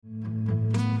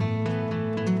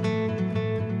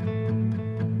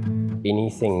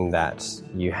anything that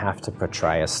you have to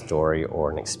portray a story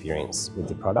or an experience with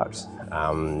the product.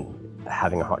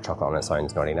 Having a hot chocolate on its own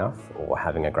is not enough, or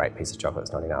having a great piece of chocolate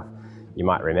is not enough. You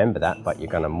might remember that, but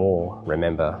you're going to more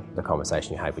remember the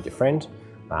conversation you had with your friend,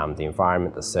 the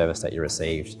environment, the service that you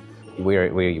received. We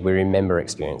remember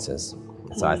experiences.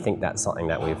 So I think that's something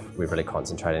that we've really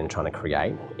concentrated in trying to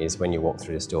create, is when you walk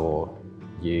through the store,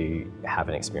 you have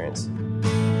an experience.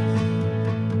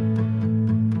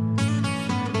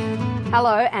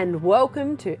 Hello and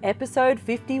welcome to episode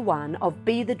 51 of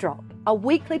Be The Drop, a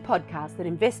weekly podcast that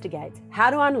investigates how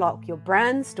to unlock your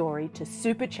brand story to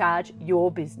supercharge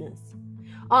your business.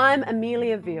 I'm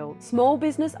Amelia Veal, small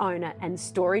business owner and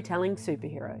storytelling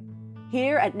superhero.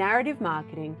 Here at Narrative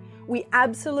Marketing, we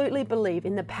absolutely believe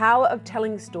in the power of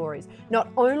telling stories, not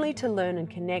only to learn and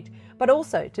connect, but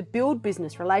also to build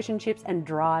business relationships and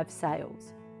drive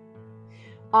sales.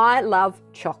 I love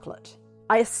chocolate.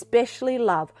 I especially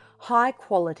love high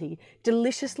quality,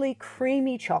 deliciously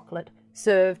creamy chocolate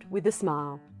served with a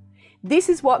smile. This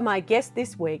is what my guest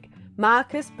this week,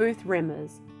 Marcus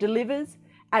Booth-Remmers, delivers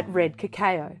at Red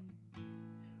Cacao.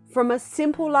 From a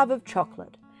simple love of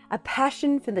chocolate, a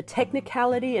passion for the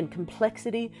technicality and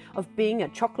complexity of being a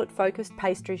chocolate-focused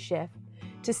pastry chef,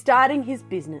 to starting his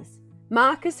business,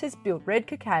 Marcus has built Red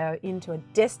Cacao into a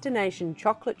destination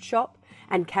chocolate shop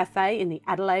and cafe in the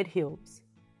Adelaide Hills.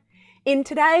 In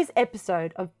today's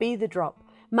episode of Be The Drop,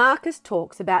 Marcus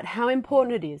talks about how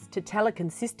important it is to tell a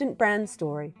consistent brand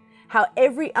story, how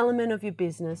every element of your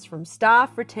business, from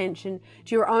staff retention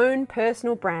to your own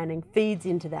personal branding, feeds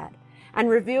into that, and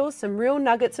reveals some real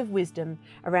nuggets of wisdom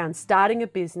around starting a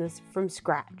business from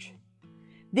scratch.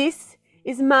 This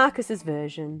is Marcus's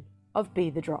version of Be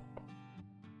The Drop.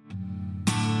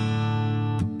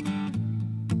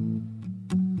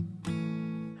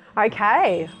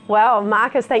 Okay, well,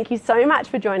 Marcus, thank you so much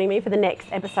for joining me for the next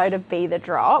episode of Be The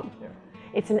Drop. Yeah.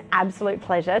 It's an absolute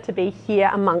pleasure to be here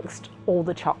amongst all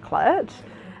the chocolate.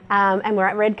 And we're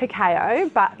at Red Cacao,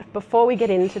 but before we get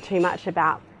into too much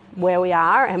about where we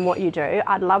are and what you do,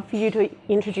 I'd love for you to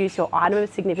introduce your item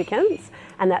of significance,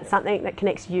 and that's something that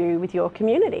connects you with your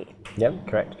community. Yep,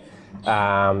 correct.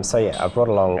 I brought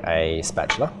along a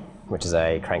spatula, which is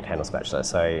a cranked handle spatula.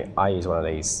 So I use one of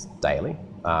these daily.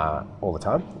 All the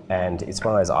time, and it's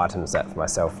one of those items that for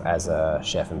myself as a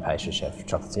chef and pastry chef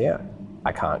chocolatier,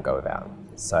 I can't go without.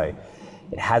 So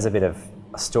it has a bit of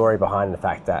a story behind the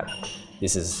fact that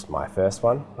this is my first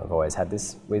one. I've always had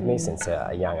this with me since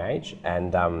a young age,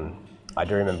 and I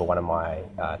do remember one of my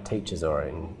teachers,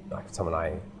 someone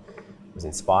I was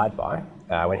inspired by,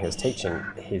 when he was teaching,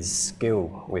 his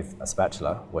skill with a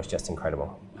spatula was just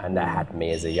incredible, and that had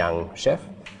me as a young chef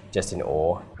just in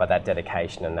awe. But that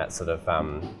dedication and that sort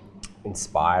of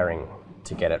inspiring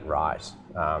to get it right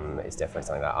is definitely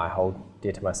something that I hold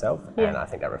dear to myself, and I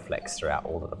think that reflects throughout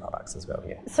all of the products as well.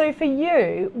 Yeah. So for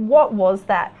you, what was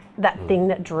that thing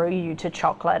that drew you to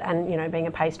chocolate and being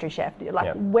a pastry chef?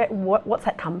 What's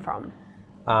that come from?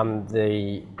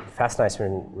 The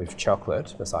fascination with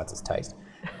chocolate, besides its taste,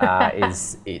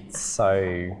 is it's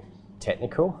so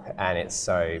technical and it's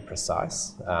so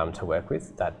precise to work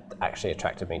with, that actually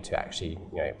attracted me to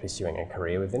pursuing a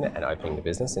career within it and opening the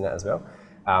business in it as well.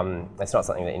 It's not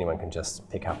something that anyone can just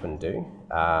pick up and do.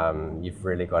 You've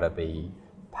really got to be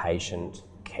patient,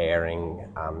 caring,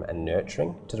 and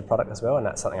nurturing to the product as well, and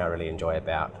that's something I really enjoy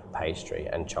about pastry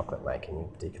and chocolate making in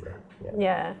particular.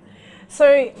 Yeah.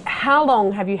 So how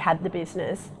long have you had the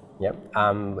business? Yep.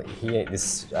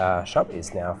 This shop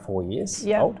is now 4 years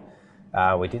old.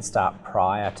 We did start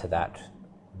prior to that,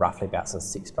 roughly about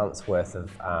 6 months worth of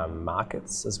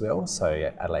markets as well.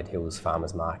 So Adelaide Hills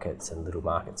farmers markets and little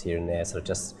markets here and there, sort of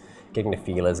just getting the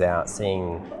feelers out,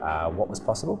 seeing what was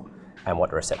possible and what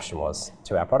the reception was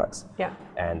to our products. Yeah.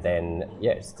 And then,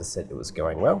 it was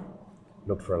going well,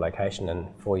 looked for a location, and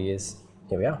 4 years,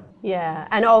 here we are. Yeah,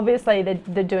 and obviously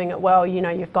they're doing it well.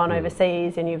 You've gone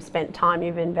overseas and you've spent time,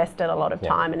 you've invested a lot of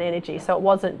time and energy. So it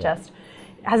wasn't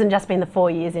hasn't just been the 4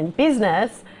 years in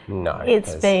business. No,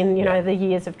 it's been the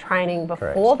years of training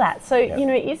before that. So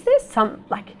is there some,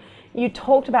 you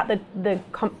talked about the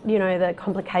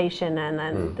complication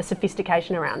and the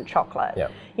sophistication around chocolate.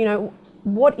 Yeah.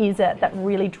 What is it that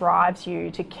really drives you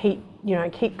to keep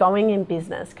going in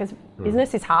business? Because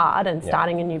business is hard, and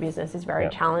starting a new business is very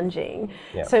challenging.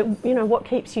 Yeah. So what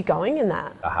keeps you going in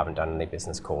that? I haven't done any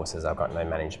business courses. I've got no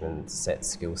management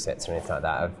skill sets or anything like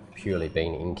that. I've purely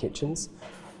been in kitchens.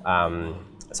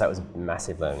 So it was a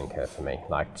massive learning curve for me,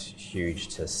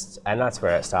 huge. And that's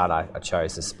where it started. I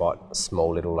chose to spot a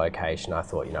small little location. I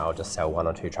thought, I'll just sell 1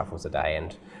 or 2 truffles a day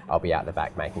and I'll be out the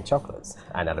back making chocolates,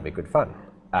 and that'll be good fun.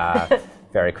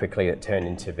 Very quickly it turned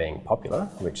into being popular,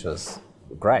 which was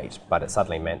great, but it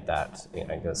suddenly meant that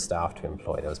there was staff to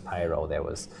employ, there was payroll, there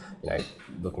was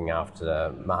looking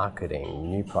after marketing,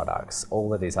 new products,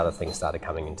 all of these other things started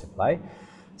coming into play.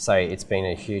 So it's been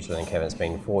a huge learning curve. It's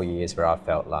been 4 years where I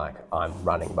felt like I'm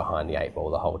running behind the 8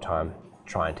 ball the whole time,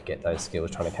 trying to get those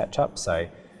skills, trying to catch up. So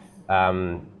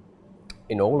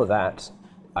in all of that,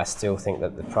 I still think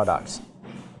that the product,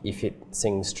 if it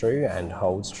sings true and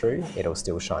holds true, it'll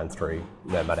still shine through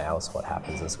no matter else what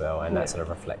happens as well. And that sort of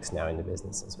reflects now in the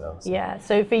business as well. So. Yeah,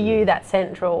 so for you, that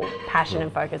central passion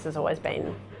and focus has always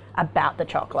been about the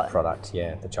chocolate. Product,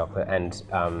 yeah, the chocolate. And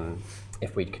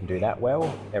if we can do that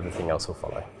well, everything else will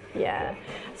follow. Yeah.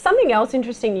 Something else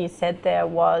interesting you said there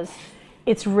was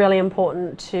it's really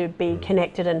important to be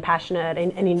connected and passionate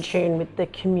and in tune with the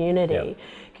community. Yep.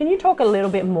 Can you talk a little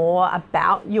bit more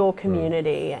about your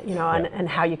community, and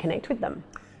how you connect with them?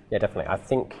 Yeah, definitely. I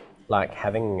think like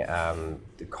having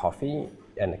the coffee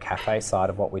and the cafe side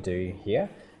of what we do here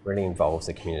really involves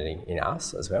the community in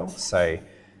us as well. So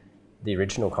the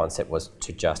original concept was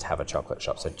to just have a chocolate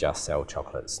shop, so just sell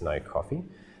chocolates, no coffee.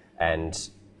 And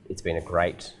it's been a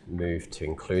great move to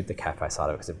include the cafe side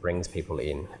of it because it brings people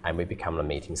in and we become a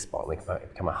meeting spot, we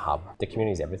become a hub. The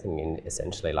community is everything in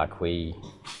essentially. Like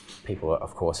people,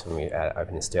 of course, when we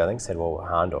opened in Stirling said, well,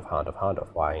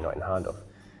 Hahndorf, why are you not in Hahndorf?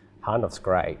 Hahndorf's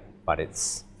great, but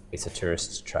it's a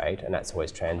tourist trade and that's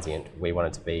always transient. We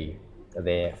wanted to be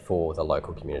there for the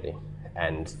local community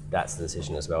and that's the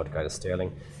decision as well to go to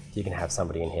Stirling. You can have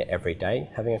somebody in here every day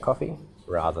having a coffee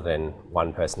rather than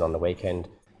one person on the weekend.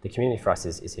 The community for us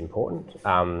is important.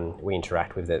 We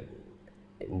interact with it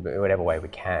in whatever way we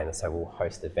can. So we'll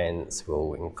host events,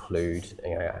 we'll include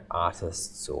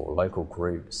artists or local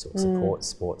groups or support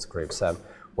sports groups.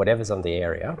 Whatever's on the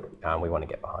area, we want to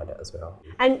get behind it as well.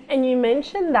 And you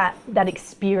mentioned that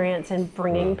experience and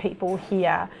bringing people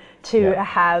here to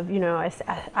have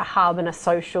a hub and a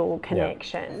social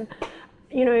connection.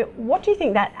 What do you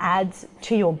think that adds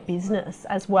to your business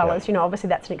as well as, obviously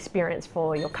that's an experience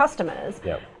for your customers.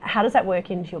 How does that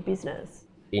work into your business?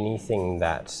 Anything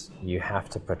that you have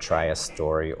to portray a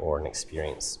story or an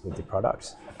experience with the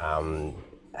product,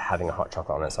 having a hot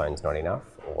chocolate on its own is not enough,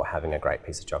 or having a great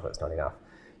piece of chocolate is not enough.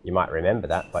 You might remember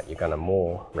that, but you're going to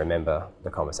more remember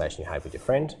the conversation you had with your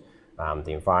friend,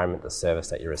 the environment, the service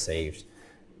that you received.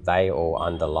 They all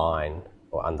underline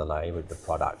or underlay with the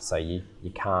product. So you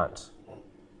can't.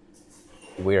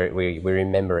 We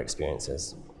remember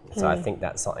experiences. So I think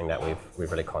that's something that we've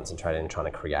really concentrated on trying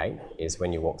to create, is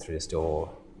when you walk through the store,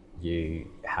 you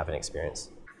have an experience.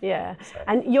 Yeah,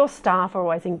 and your staff are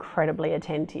always incredibly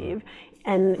attentive.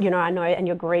 And, I know, and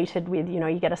you're greeted with, you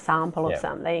get a sample of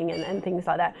something and things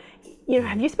like that.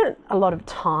 Have you spent a lot of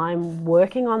time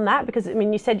working on that? Because,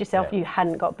 you said yourself you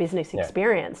hadn't got business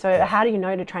experience. So how do you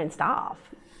know to train staff?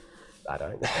 I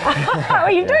don't.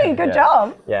 Well, you're doing a good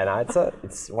job. Yeah, no,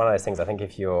 it's one of those things. I think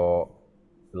if your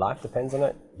life depends on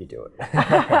it, you do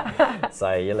it.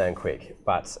 So you learn quick.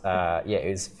 But it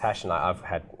was passion. I've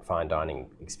had fine dining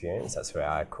experience. That's where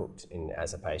I cooked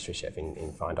as a pastry chef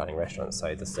in fine dining restaurants.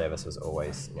 So the service was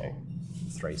always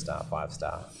 3-star,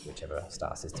 5-star, whichever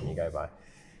star system you go by.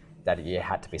 That you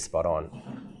had to be spot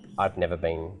on. I've never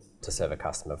been to serve a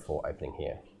customer before opening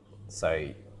here. So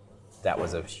that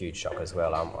was a huge shock as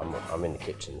well. I'm in the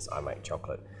kitchens, I make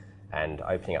chocolate, and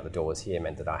opening up the doors here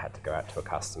meant that I had to go out to a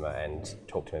customer and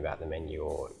talk to them about the menu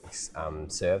or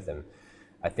serve them.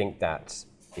 I think that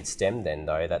it stemmed then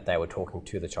though that they were talking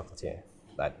to the chocolatier,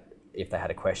 that if they had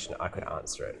a question I could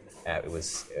answer it. It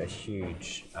was a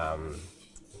huge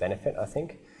benefit, I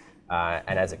think,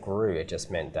 and as it grew it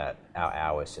just meant that our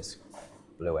hours just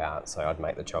blew out. So I'd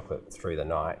make the chocolate through the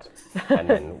night and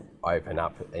then open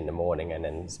up in the morning and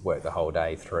then work the whole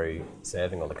day through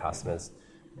serving all the customers.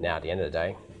 Now at the end of the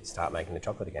day, start making the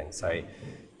chocolate again. So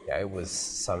it was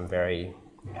some very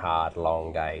hard,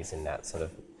 long days in that sort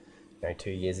of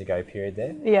 2 years ago period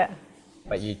there. Yeah.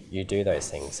 But you do those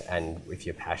things, and if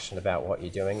you're passionate about what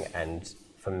you're doing, and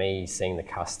for me, seeing the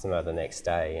customer the next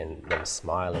day and them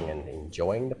smiling and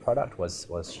enjoying the product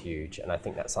was huge. And I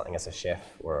think that's something as a chef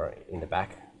or in the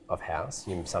back of house,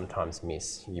 you sometimes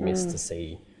miss. You miss to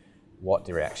see what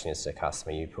the reaction is to a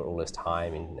customer. You put all this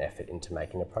time and effort into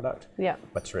making a product,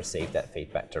 but to receive that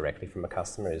feedback directly from a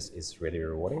customer is really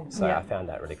rewarding. So I found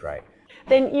that really great.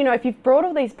 Then, if you've brought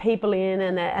all these people in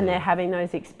and they're having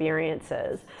those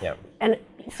experiences, and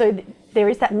so there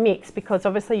is that mix, because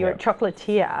obviously you're a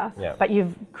chocolatier, but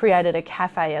you've created a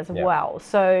cafe as well.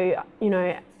 So,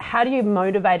 how do you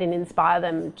motivate and inspire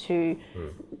them to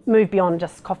move beyond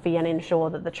just coffee and ensure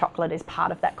that the chocolate is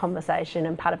part of that conversation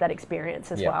and part of that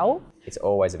experience as well? It's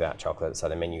always about chocolate. So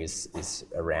the menu is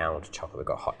around chocolate. We've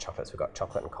got hot chocolates, we've got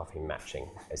chocolate and coffee matching.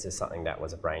 This is something that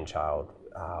was a brainchild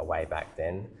way back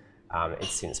then.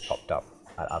 It's since popped up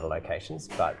at other locations,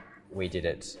 but we did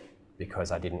it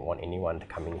because I didn't want anyone to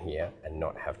come in here and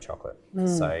not have chocolate.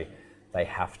 So they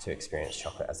have to experience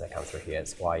chocolate as they come through here.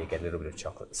 It's why you get a little bit of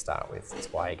chocolate to start with. It's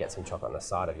why you get some chocolate on the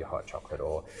side of your hot chocolate,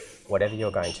 or whatever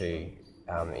you're going to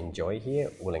enjoy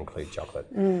here will include chocolate.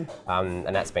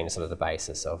 And that's been sort of the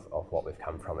basis of what we've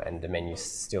come from. And the menu's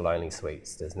still only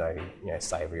sweets. There's no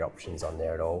savoury options on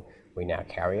there at all. We now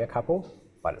carry a couple,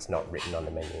 but it's not written on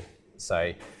the menu.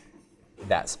 So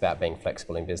that's about being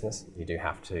flexible in business. You do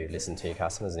have to listen to your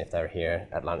customers, and if they're here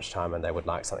at lunchtime and they would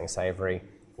like something savoury,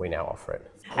 we now offer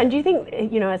it. And do you think,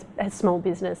 as small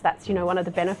business, that's, one of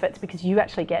the benefits, because you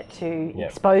actually get to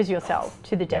expose yourself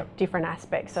to the different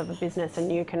aspects of a business,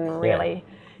 and you can really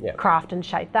craft and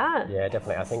shape that? Yeah,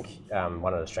 definitely. I think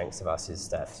one of the strengths of us is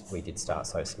that we did start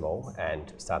so small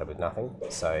and started with nothing.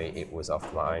 So it was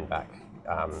off my own back.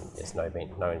 There's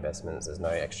no investments, there's no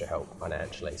extra help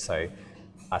financially. So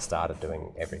I started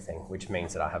doing everything, which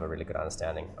means that I have a really good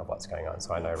understanding of what's going on.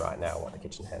 So I know right now what the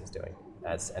kitchen hand's doing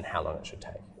and how long it should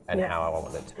take and how I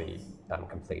want it to be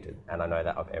completed. And I know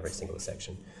that of every single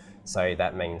section. So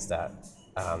that means that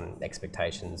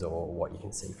expectations or what you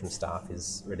can see from staff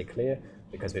is really clear,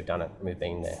 because we've done it, we've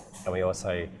been there. And we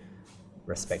also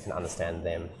respect and understand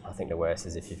them. I think the worst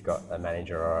is if you've got a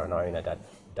manager or an owner that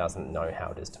doesn't know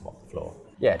how it is to mop the floor.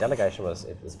 Yeah, delegation was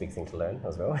a big thing to learn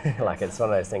as well. Like, it's one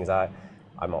of those things.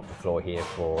 I mopped the floor here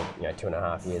for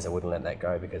 2.5 years. I wouldn't let that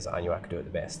go because I knew I could do it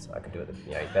the best. I could do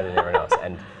it better than everyone else.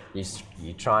 And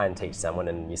you try and teach someone,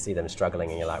 and you see them struggling,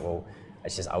 and you're like, well,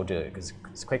 it's just, I'll do it because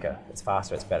it's quicker, it's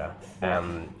faster, it's better.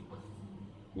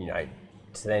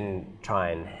 To then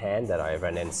try and hand that over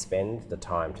and then spend the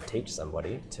time to teach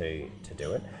somebody to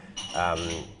do it.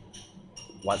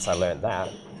 Once I learned that,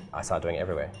 I started doing it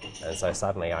everywhere. And so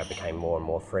suddenly I became more and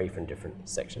more free from different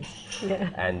sections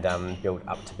and built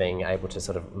up to being able to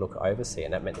sort of oversee,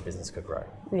 and that meant the business could grow.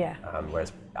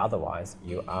 Whereas otherwise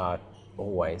you are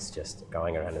always just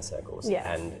going around in circles.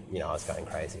 And, I was going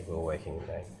crazy. We were working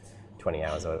 20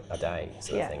 hours a day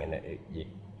sort of thing, and you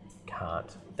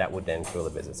can't, that would then kill the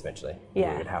business eventually. We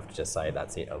would have to just say,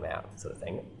 that's it, I'm out sort of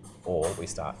thing. Or we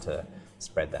start to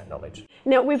spread that knowledge.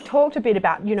 Now, we've talked a bit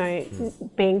about,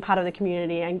 being part of the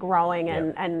community and growing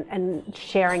and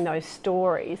sharing those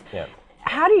stories.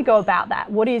 How do you go about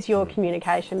that? What is your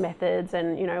communication methods,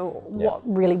 and, what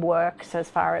really works as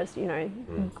far as,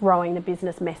 growing the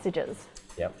business messages?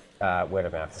 Word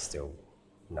of mouth is still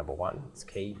number one. It's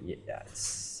key.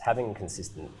 It's having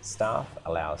consistent staff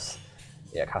allows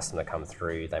a customer to come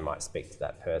through, they might speak to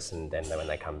that person, then when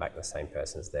they come back, the same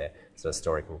person's there, so the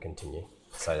story can continue.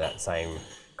 So that same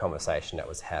conversation that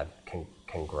was had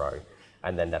can grow,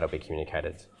 and then that'll be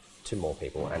communicated to more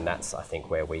people. And that's, I think,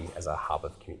 where we, as a hub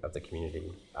of the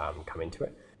community, come into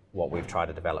it. What we've tried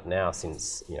to develop now,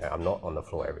 since I'm not on the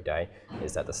floor every day,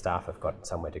 is that the staff have got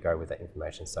somewhere to go with that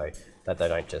information, so that they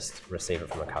don't just receive it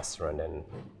from a customer and then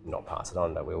not pass it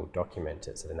on, but we'll document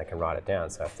it so then they can write it down.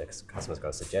 So if the customer's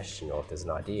got a suggestion, or if there's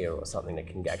an idea or something that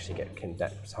can actually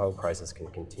that whole process can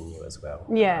continue as well.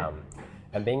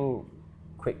 And being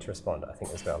quick to respond, I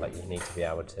think, as well. Like, you need to be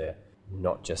able to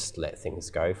not just let things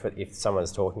go. If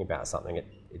someone's talking about something,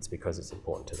 it's because it's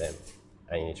important to them.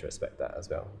 And you need to respect that as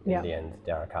well. In the end,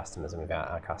 they're our customers, and without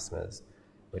our customers,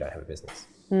 we don't have a business.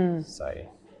 So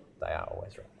they are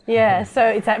always right. So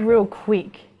it's that real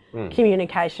quick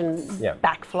communication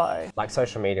backflow. Like,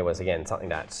 social media was, again, something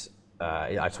that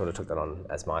I sort of took that on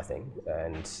as my thing,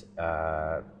 and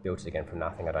built it again from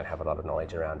nothing. I don't have a lot of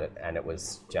knowledge around it, and it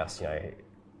was just,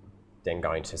 then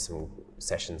going to some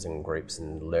sessions and groups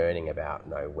and learning about,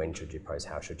 when should you post,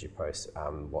 how should you post,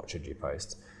 what should you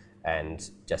post, and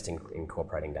just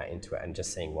incorporating that into it, and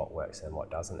just seeing what works and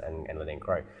what doesn't, and letting it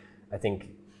grow. I think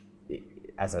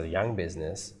as a young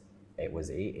business, it was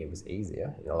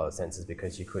easier in a lot of senses,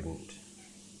 because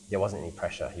there wasn't any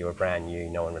pressure. You were brand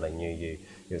new, no one really knew you,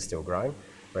 you were still growing.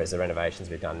 Whereas the renovations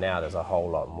we've done now, there's a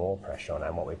whole lot more pressure on,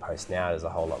 and what we post now, there's a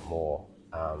whole lot more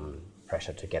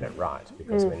pressure to get it right,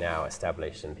 because we're now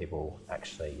established and people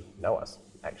actually know us,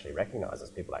 actually recognise us,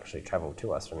 people actually travel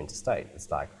to us from interstate.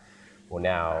 It's like, well,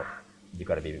 now you've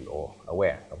got to be a bit more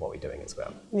aware of what we're doing as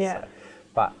well. So,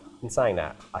 but in saying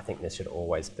that, I think there should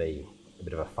always be a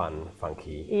bit of a fun,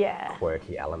 funky,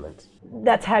 quirky element.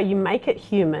 That's how you make it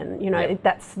human,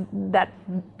 that's that,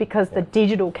 because the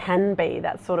digital can be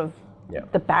that sort of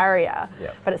the barrier,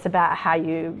 Yeah. but it's about how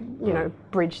you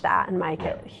bridge that and make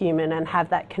it human and have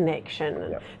that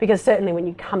connection. Because certainly when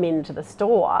you come into the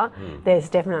store, there's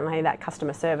definitely that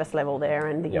customer service level there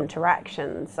and the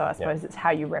interaction. So I suppose it's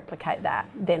how you replicate that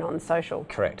then on social.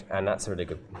 Correct, and that's a really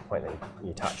good point that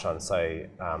you touched on. So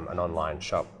an online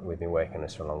shop, we've been working on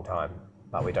this for a long time,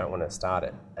 but we don't want to start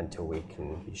it until we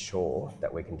can be sure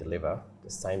that we can deliver the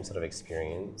same sort of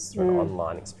experience through an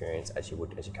online experience as you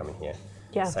would as you come in here.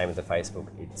 Yeah. Same with the Facebook.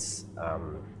 It's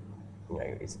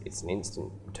it's an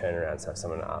instant turnaround. So if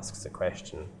someone asks a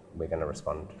question, we're going to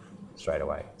respond straight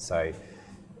away. So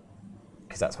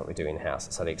because that's what we do in house.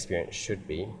 So the experience should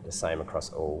be the same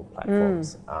across all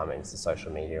platforms. It's the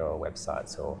social media or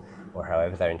websites or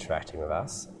however they're interacting with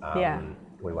us.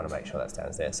 We want to make sure that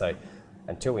stands there. So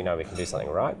until we know we can do something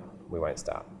right, we won't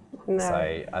start. No.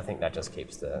 So I think that just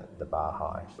keeps the bar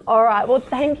high. All right. Well,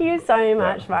 thank you so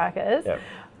much, Marcus. Yep.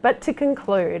 But to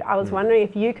conclude, I was wondering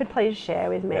if you could please share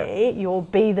with me your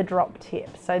Be the Drop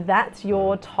tip. So that's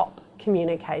your top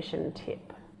communication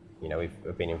tip.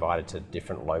 We've been invited to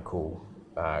different local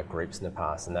groups in the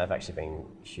past, and they've actually been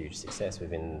huge success.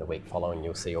 Within the week following,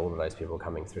 you'll see all of those people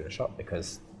coming through the shop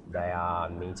because they are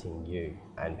meeting you,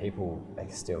 and people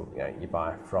still, you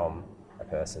buy from a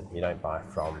person. You don't buy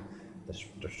from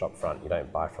the shop front. You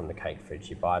don't buy from the cake fridge.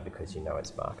 You buy because you know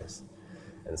it's Marcus.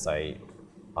 And so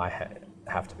I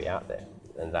have to be out there,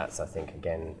 and that's, I think,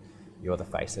 again, you're the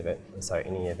face of it. And so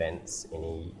any events,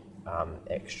 any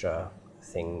extra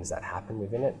things that happen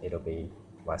within it, it'll be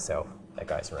myself that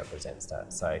goes and represents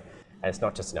that. So, and it's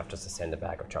not just enough just to send a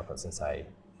bag of chocolates and say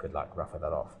good luck, ruffle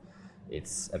that off.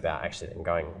 It's about actually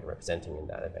going and representing in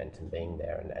that event and being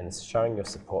there and showing your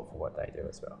support for what they do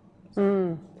as well.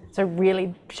 So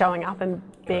really showing up and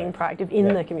being proactive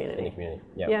in the community. In the community,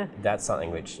 yeah. That's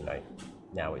something which,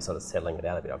 now we're sort of settling it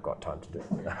out a bit. I've got time to do it.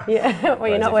 Yeah, well,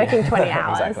 you're not working 20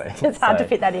 hours. Exactly. It's hard to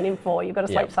fit that in 4. You've got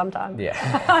to sleep sometime. Yeah,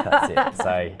 that's it.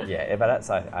 So, but that's,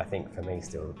 I think, for me,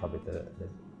 still probably the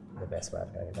best way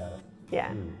of going about it.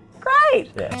 Yeah.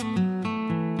 Great. Yeah.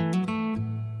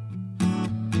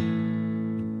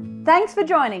 Thanks for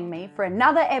joining me for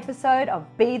another episode of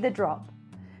Be the Drop.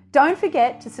 Don't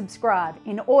forget to subscribe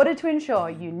in order to ensure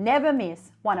you never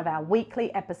miss one of our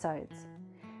weekly episodes.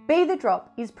 Be the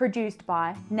Drop is produced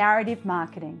by Narrative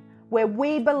Marketing, where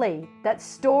we believe that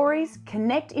stories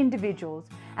connect individuals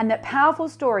and that powerful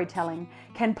storytelling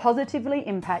can positively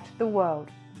impact the world.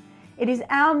 It is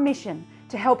our mission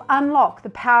to help unlock the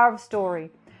power of story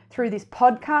through this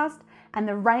podcast and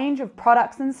the range of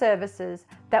products and services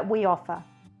that we offer.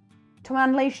 To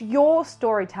unleash your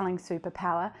storytelling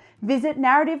superpower, visit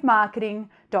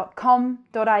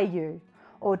narrativemarketing.com.au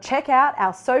or check out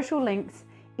our social links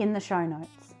in the show notes.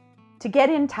 To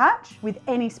get in touch with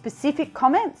any specific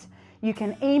comments, you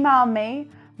can email me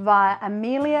via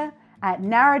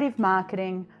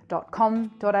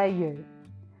amelia@narrativemarketing.com.au.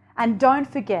 And don't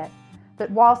forget that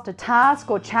whilst a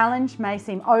task or challenge may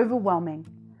seem overwhelming,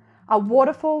 a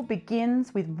waterfall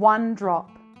begins with one drop,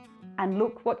 and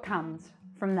look what comes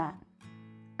from that.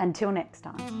 Until next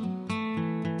time.